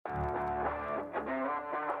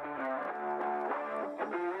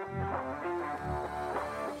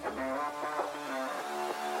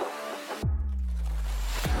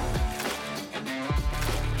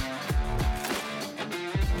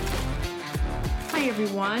Hi,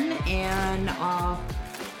 everyone, and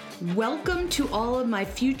welcome to all of my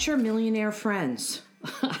future millionaire friends.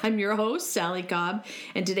 I'm your host, Sally Cobb,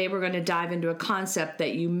 and today we're going to dive into a concept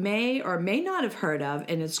that you may or may not have heard of,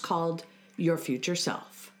 and it's called your future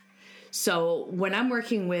self. So when I'm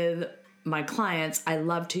working with my clients, I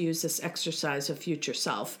love to use this exercise of future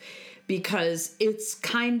self because it's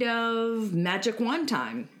kind of magic wand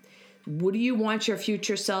time. What do you want your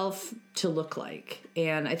future self to look like?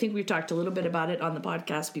 And I think we've talked a little bit about it on the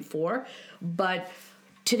podcast before, but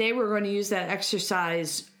today we're going to use that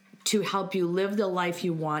exercise to help you live the life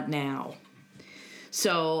you want now.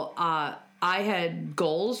 So I had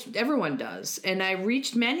goals, everyone does, and I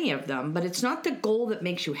reached many of them, but it's not the goal that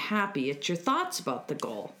makes you happy, it's your thoughts about the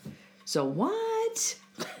goal. So what?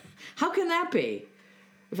 How can that be?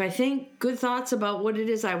 If I think good thoughts about what it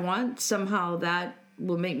is I want, somehow that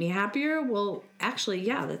will make me happier? Well, actually,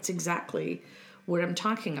 yeah, that's exactly what I'm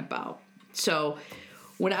talking about. So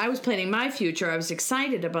when I was planning my future, I was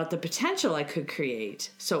excited about the potential I could create.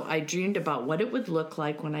 So I dreamed about what it would look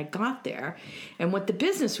like when I got there and what the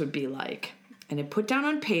business would be like. And I put down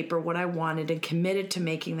on paper what I wanted and committed to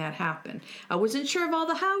making that happen. I wasn't sure of all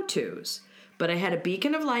the how-tos, but I had a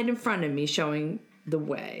beacon of light in front of me showing the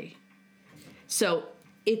way. So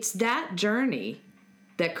it's that journey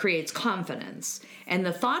that creates confidence. And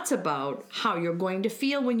the thoughts about how you're going to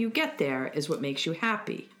feel when you get there is what makes you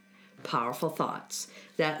happy. Powerful thoughts.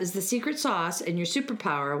 That is the secret sauce and your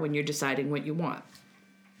superpower when you're deciding what you want.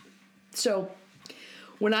 So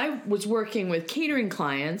when I was working with catering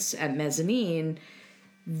clients at Mezzanine,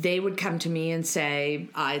 they would come to me and say,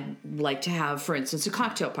 I'd like to have, for instance, a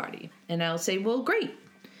cocktail party. And I'll say, well, great.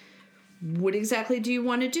 What exactly do you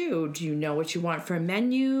want to do? Do you know what you want for a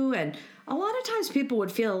menu? And a lot of times people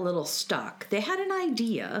would feel a little stuck. They had an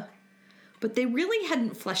idea, but they really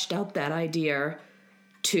hadn't fleshed out that idea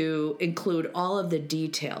to include all of the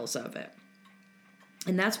details of it.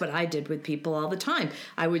 And that's what I did with people all the time.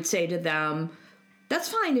 I would say to them, that's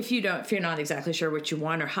fine if you're not exactly sure what you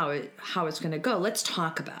want or how it's going to go. Let's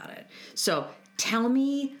talk about it. So tell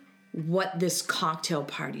me what this cocktail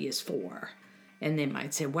party is for. And they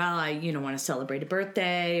might say, well, I want to celebrate a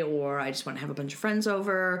birthday, or I just want to have a bunch of friends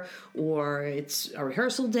over, or it's a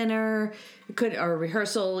rehearsal dinner, or a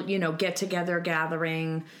rehearsal, get-together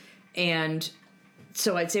gathering. And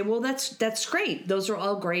so I'd say, well, that's great. Those are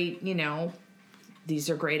all great, these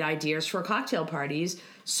are great ideas for cocktail parties.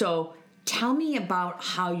 So tell me about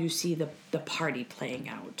how you see the party playing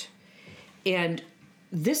out. And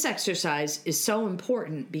this exercise is so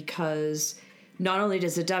important because not only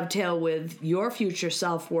does it dovetail with your future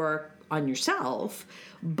self work on yourself,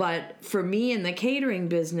 but for me in the catering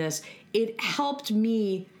business, it helped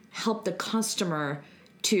me help the customer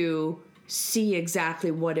to see exactly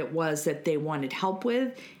what it was that they wanted help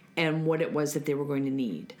with and what it was that they were going to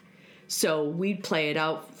need. So we'd play it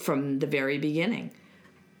out from the very beginning.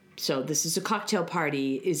 So this is a cocktail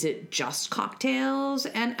party. Is it just cocktails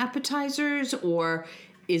and appetizers, or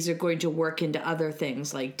is it going to work into other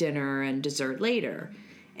things like dinner and dessert later?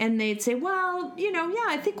 And they'd say, well,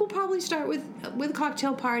 I think we'll probably start with a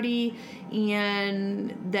cocktail party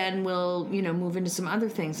and then we'll, move into some other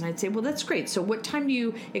things. And I'd say, well, that's great. So what time do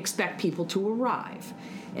you expect people to arrive?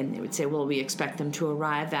 And they would say, well, we expect them to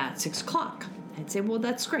arrive at 6:00. I'd say, well,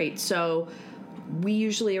 that's great. So we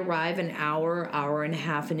usually arrive an hour and a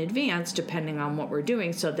half in advance, depending on what we're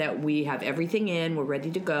doing, so that we have everything in, we're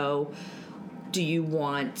ready to go. Do you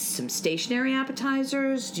want some stationary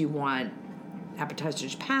appetizers? Do you want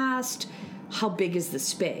appetizers passed? How big is the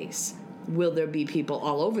space? Will there be people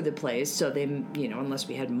all over the place? So they, unless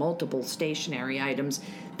we had multiple stationary items,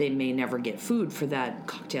 they may never get food for that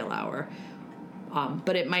cocktail hour.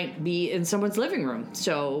 But it might be in someone's living room.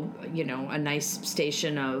 So, a nice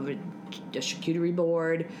station of a charcuterie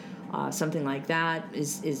board, something like that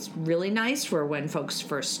is really nice for when folks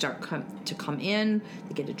first start to come in.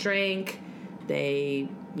 They get a drink. They,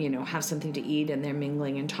 have something to eat, and they're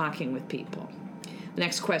mingling and talking with people. The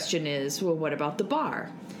next question is, well, what about the bar?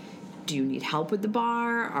 Do you need help with the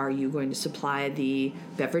bar? Are you going to supply the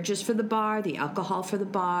beverages for the bar, the alcohol for the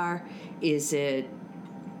bar? Is it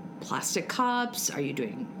plastic cups? Are you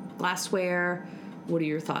doing glassware? What are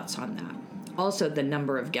your thoughts on that? Also, the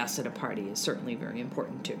number of guests at a party is certainly very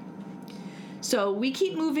important too. So we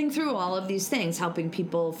keep moving through all of these things, helping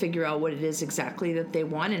people figure out what it is exactly that they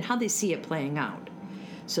want and how they see it playing out.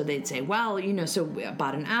 So they'd say, well, so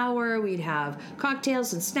about an hour, we'd have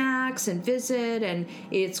cocktails and snacks and visit, and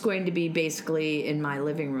it's going to be basically in my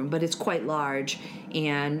living room, but it's quite large.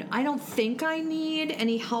 And I don't think I need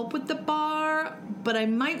any help with the bar, but I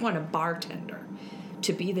might want a bartender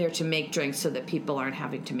to be there to make drinks so that people aren't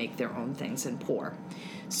having to make their own things and pour.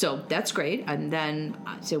 So that's great. And then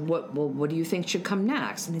I said, what do you think should come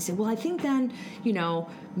next? And they said, well, I think then,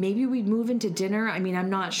 maybe we'd move into dinner. I mean, I'm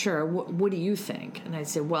not sure. What do you think? And I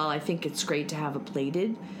said, well, I think it's great to have a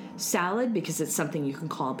plated salad because it's something you can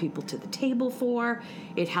call people to the table for.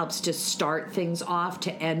 It helps to start things off,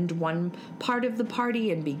 to end one part of the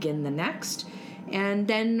party and begin the next. And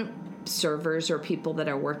then servers or people that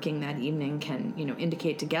are working that evening can,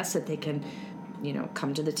 indicate to guests that they can,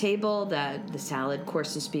 come to the table, that the salad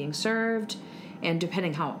course is being served. And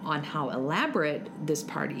depending on how elaborate this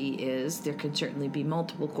party is, there can certainly be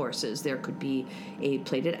multiple courses. There could be a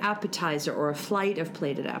plated appetizer or a flight of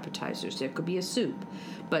plated appetizers. There could be a soup.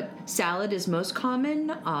 But salad is most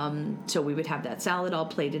common, so we would have that salad all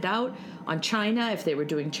plated out. On China, if they were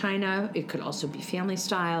doing China, it could also be family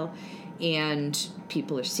style. And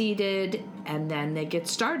people are seated, and then they get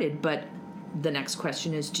started. But the next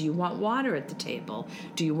question is, do you want water at the table?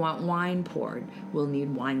 Do you want wine poured? We'll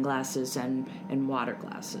need wine glasses and water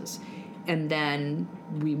glasses. And then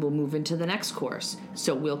we will move into the next course.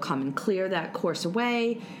 So we'll come and clear that course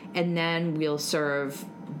away, and then we'll serve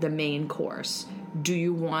the main course. Do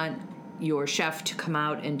you want your chef to come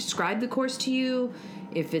out and describe the course to you?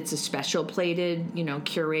 If it's a special plated,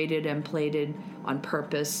 curated and plated on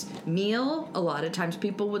purpose meal, a lot of times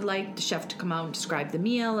people would like the chef to come out and describe the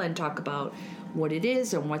meal and talk about what it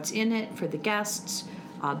is and what's in it for the guests.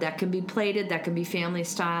 That can be plated, that can be family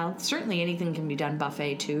style. Certainly anything can be done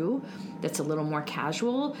buffet too. That's a little more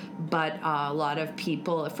casual, but a lot of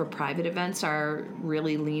people for private events are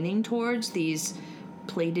really leaning towards these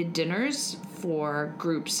plated dinners for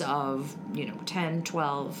groups of, 10,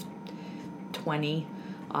 12, 20.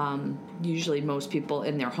 Usually most people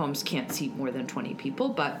in their homes can't seat more than 20 people,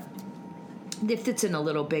 but if it's in a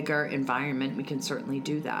little bigger environment, we can certainly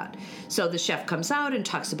do that. So the chef comes out and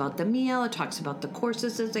talks about the meal, talks about the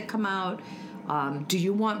courses as they come out. Do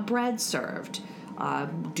you want bread served?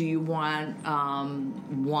 Do you want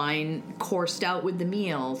wine coursed out with the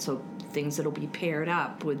meal? So things that'll be paired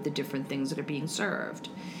up with the different things that are being served.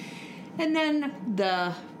 And then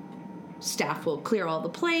the staff will clear all the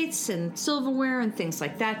plates and silverware and things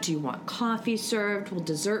like that. Do you want coffee served? Will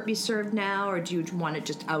dessert be served now? Or do you want it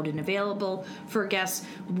just out and available for guests?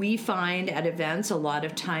 We find at events a lot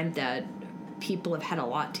of time that people have had a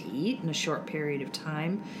lot to eat in a short period of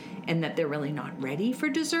time and that they're really not ready for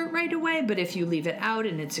dessert right away. But if you leave it out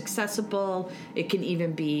and it's accessible, it can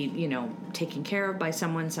even be, taken care of by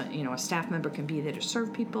someone. So, a staff member can be there to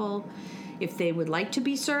serve people. If they would like to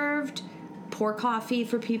be served, pour coffee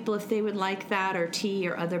for people if they would like that, or tea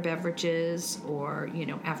or other beverages, or,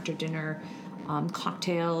 after dinner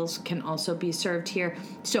cocktails can also be served here.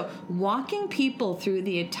 So walking people through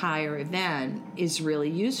the entire event is really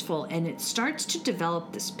useful, and it starts to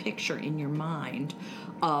develop this picture in your mind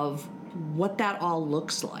of what that all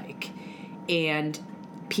looks like. And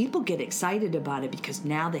people get excited about it because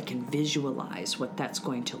now they can visualize what that's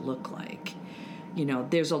going to look like.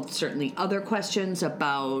 There's certainly other questions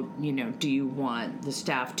about, do you want the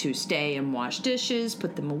staff to stay and wash dishes,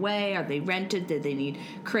 put them away? Are they rented? Do they need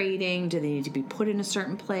crating? Do they need to be put in a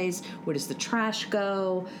certain place? Where does the trash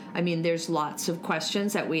go? I mean, there's lots of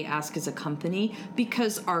questions that we ask as a company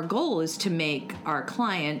because our goal is to make our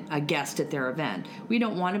client a guest at their event. We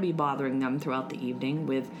don't want to be bothering them throughout the evening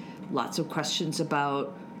with lots of questions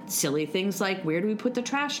about silly things like, where do we put the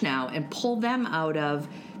trash now? And pull them out of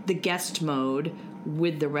the guest mode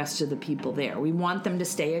with the rest of the people there. We want them to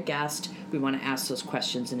stay a guest. We want to ask those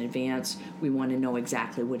questions in advance. We want to know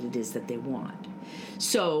exactly what it is that they want.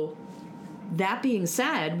 So that being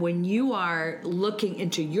said, when you are looking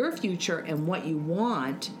into your future and what you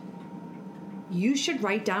want, you should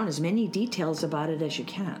write down as many details about it as you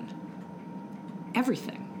can.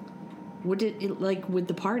 Everything. What it like with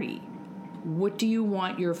the party? What do you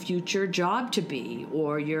want your future job to be,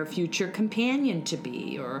 or your future companion to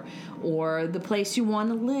be, or the place you want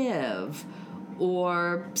to live,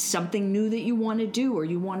 or something new that you want to do or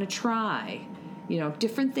you want to try,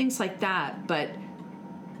 different things like that. But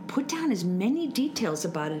put down as many details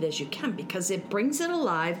about it as you can because it brings it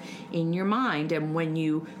alive in your mind. And when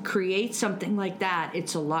you create something like that,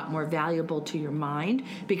 it's a lot more valuable to your mind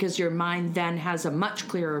because your mind then has a much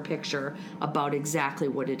clearer picture about exactly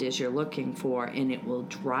what it is you're looking for, and it will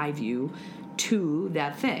drive you to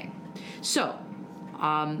that thing. So,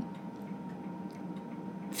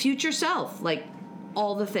 future self, like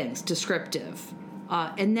all the things, descriptive.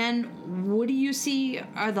 And then what do you see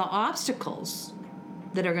are the obstacles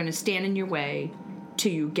that are going to stand in your way to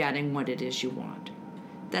you getting what it is you want?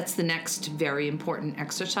 That's the next very important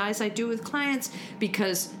exercise I do with clients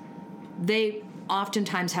because they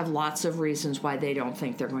oftentimes have lots of reasons why they don't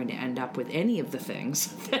think they're going to end up with any of the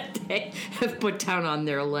things that they have put down on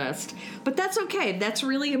their list. But that's okay. That's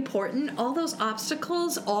really important. All those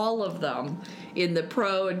obstacles, all of them in the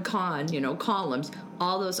pro and con, columns,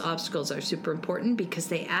 all those obstacles are super important because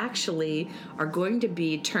they actually are going to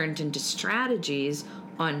be turned into strategies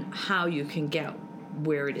on how you can get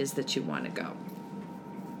where it is that you want to go.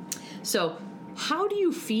 So how do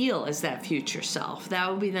you feel as that future self? That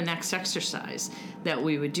would be the next exercise that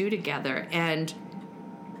we would do together. And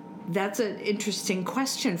that's an interesting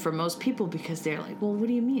question for most people because they're like, well, what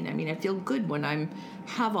do you mean? I mean, I feel good when I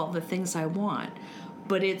have all the things I want.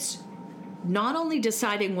 But it's not only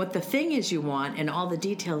deciding what the thing is you want and all the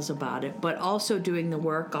details about it, but also doing the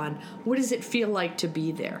work on what does it feel like to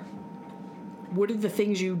be there? What are the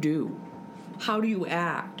things you do? How do you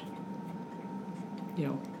act?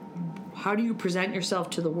 How do you present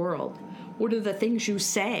yourself to the world? What are the things you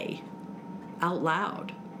say out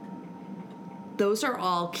loud? Those are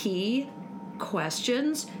all key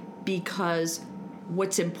questions because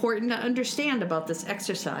what's important to understand about this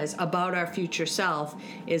exercise, about our future self,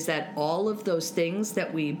 is that all of those things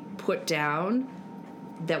that we put down,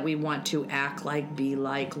 that we want to act like, be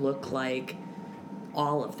like, look like,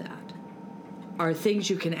 all of that, are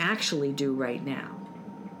things you can actually do right now.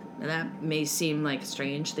 Now, that may seem like a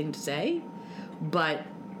strange thing to say, but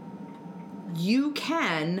you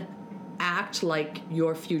can act like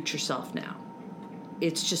your future self now.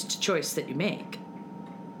 It's just a choice that you make.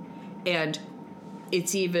 And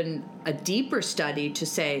it's even a deeper study to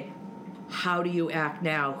say, how do you act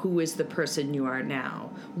now? Who is the person you are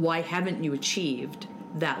now? Why haven't you achieved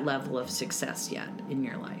that level of success yet in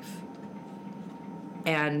your life?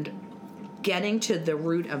 And getting to the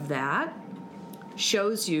root of that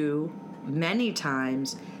shows you many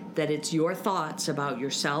times that it's your thoughts about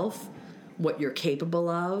yourself, what you're capable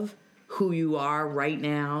of, who you are right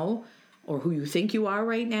now, or who you think you are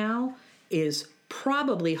right now, is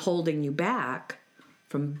probably holding you back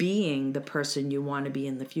from being the person you want to be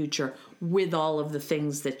in the future with all of the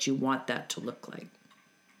things that you want that to look like.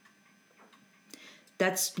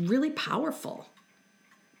 That's really powerful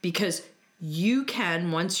because you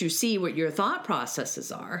can, once you see what your thought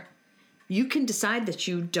processes are, you can decide that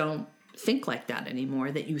you don't think like that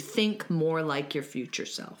anymore, that you think more like your future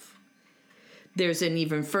self. There's an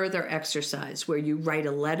even further exercise where you write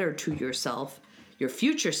a letter to yourself, your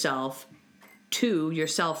future self, to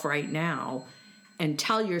yourself right now, and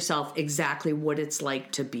tell yourself exactly what it's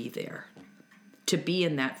like to be there, to be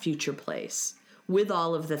in that future place with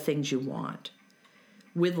all of the things you want,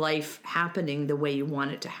 with life happening the way you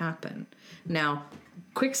want it to happen. Now,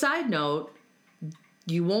 quick side note,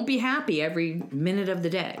 you won't be happy every minute of the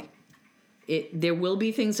day. There will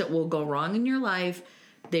be things that will go wrong in your life.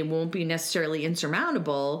 They won't be necessarily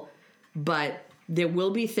insurmountable, but there will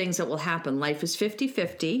be things that will happen. Life is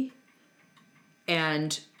 50-50,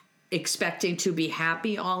 and expecting to be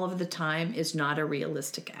happy all of the time is not a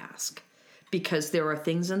realistic ask because there are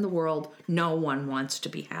things in the world no one wants to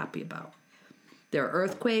be happy about. There are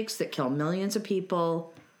earthquakes that kill millions of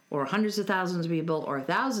people or hundreds of thousands of people or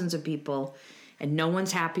thousands of people, and no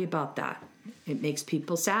one's happy about that. It makes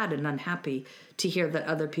people sad and unhappy to hear that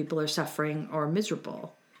other people are suffering or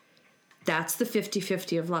miserable. That's the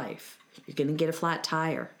 50-50 of life. You're going to get a flat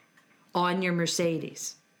tire on your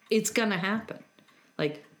Mercedes. It's going to happen.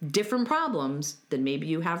 Like different problems than maybe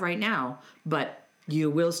you have right now, but you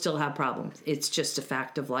will still have problems. It's just a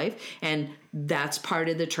fact of life. And that's part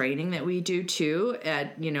of the training that we do too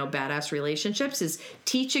at, Badass Relationships, is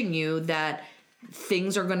teaching you that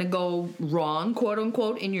things are going to go wrong, quote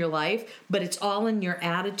unquote, in your life, but it's all in your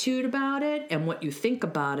attitude about it and what you think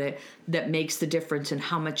about it that makes the difference in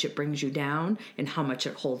how much it brings you down and how much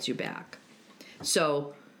it holds you back.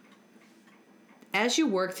 So as you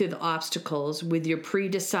work through the obstacles with your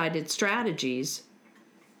pre-decided strategies,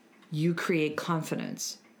 you create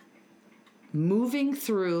confidence. Moving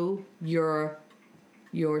through your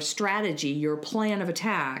strategy, your plan of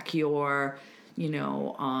attack, your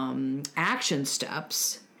action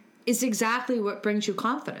steps is exactly what brings you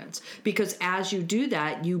confidence. Because as you do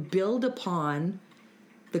that, you build upon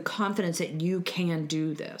the confidence that you can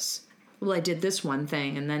do this. Well, I did this one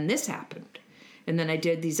thing and then this happened. And then I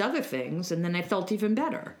did these other things and then I felt even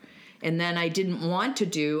better. And then I didn't want to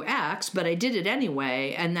do X, but I did it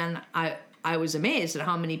anyway. And then I was amazed at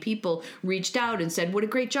how many people reached out and said, what a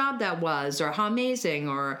great job that was, or how amazing,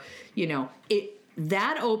 or,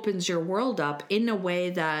 that opens your world up in a way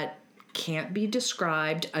that can't be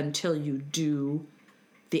described until you do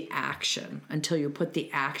the action, until you put the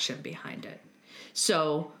action behind it.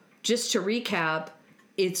 So just to recap,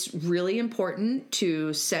 it's really important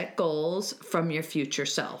to set goals from your future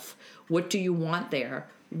self. What do you want there?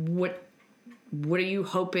 What are you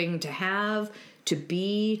hoping to have, to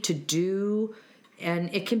be, to do?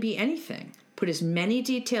 And it can be anything. Put as many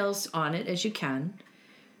details on it as you can.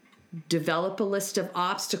 Develop a list of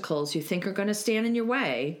obstacles you think are going to stand in your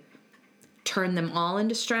way. Turn them all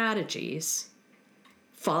into strategies.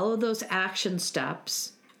 Follow those action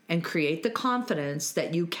steps and create the confidence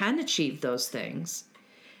that you can achieve those things.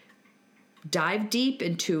 Dive deep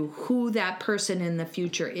into who that person in the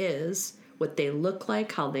future is, what they look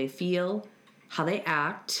like, how they feel, how they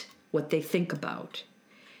act, what they think about.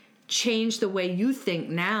 Change the way you think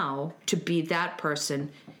now to be that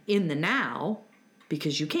person in the now,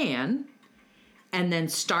 because you can, and then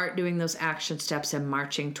start doing those action steps and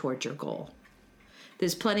marching towards your goal.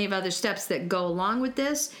 There's plenty of other steps that go along with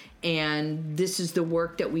this, and this is the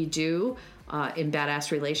work that we do in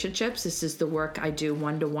Badass Relationships. This is the work I do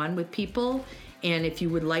one-to-one with people, and if you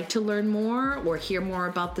would like to learn more or hear more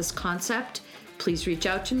about this concept, please reach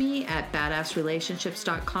out to me at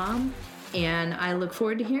badassrelationships.com, and I look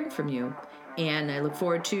forward to hearing from you, and I look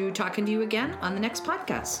forward to talking to you again on the next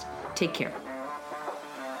podcast. Take care.